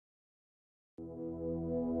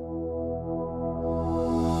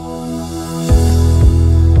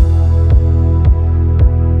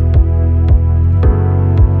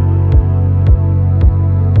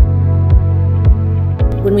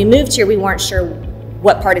moved here, we weren't sure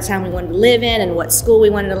what part of town we wanted to live in and what school we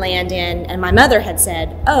wanted to land in. And my mother had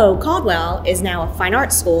said, oh, Caldwell is now a fine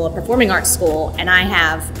arts school, a performing arts school, and I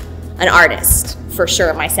have an artist for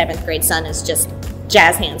sure. My 7th grade son is just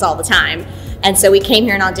jazz hands all the time. And so we came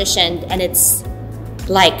here and auditioned, and it's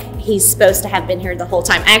like he's supposed to have been here the whole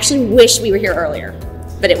time. I actually wish we were here earlier,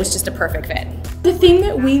 but it was just a perfect fit. The thing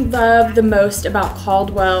that we love the most about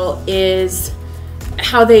Caldwell is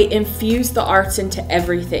how they infuse the arts into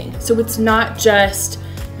everything. So it's not just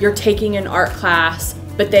you're taking an art class,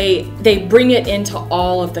 but they bring it into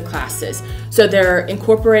all of the classes. So they're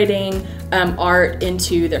incorporating art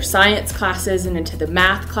into their science classes and into the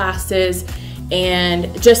math classes,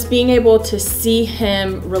 and just being able to see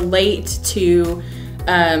him relate to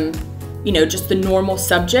you know, just the normal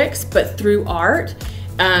subjects, but through art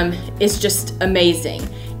is just amazing.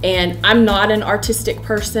 And I'm not an artistic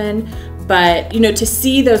person, but you know, to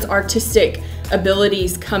see those artistic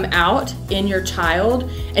abilities come out in your child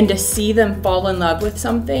and to see them fall in love with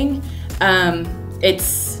something,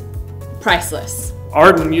 it's priceless.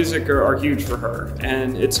 Art and music are huge for her,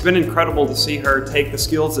 and it's been incredible to see her take the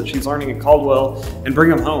skills that she's learning at Caldwell and bring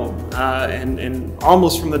them home. And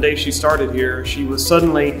almost from the day she started here, she was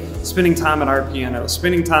suddenly spending time at our piano,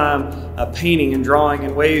 spending time painting and drawing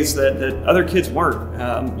in ways that other kids weren't.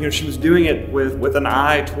 You know, she was doing it with an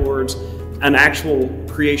eye towards an actual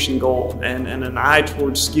creation goal, and an eye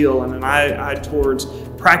towards skill, and an eye towards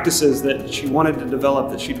practices that she wanted to develop,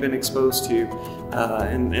 that she'd been exposed to.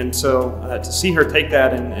 So to see her take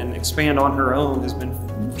that and expand on her own has been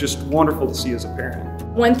just wonderful to see as a parent.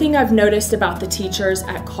 One thing I've noticed about the teachers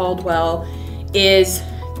at Caldwell is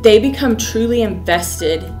they become truly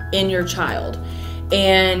invested in your child,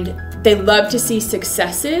 and they love to see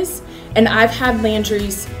successes. And I've had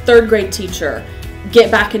Landry's 3rd grade teacher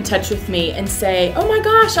get back in touch with me and say, oh my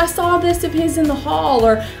gosh, I saw this of his in the hall,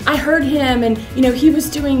 or I heard him and you know, he was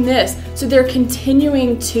doing this. So they're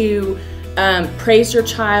continuing to praise your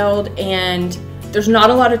child, and there's not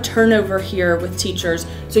a lot of turnover here with teachers,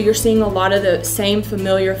 so you're seeing a lot of the same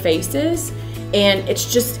familiar faces, and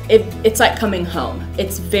it's just it's like coming home.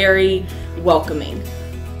 It's very welcoming.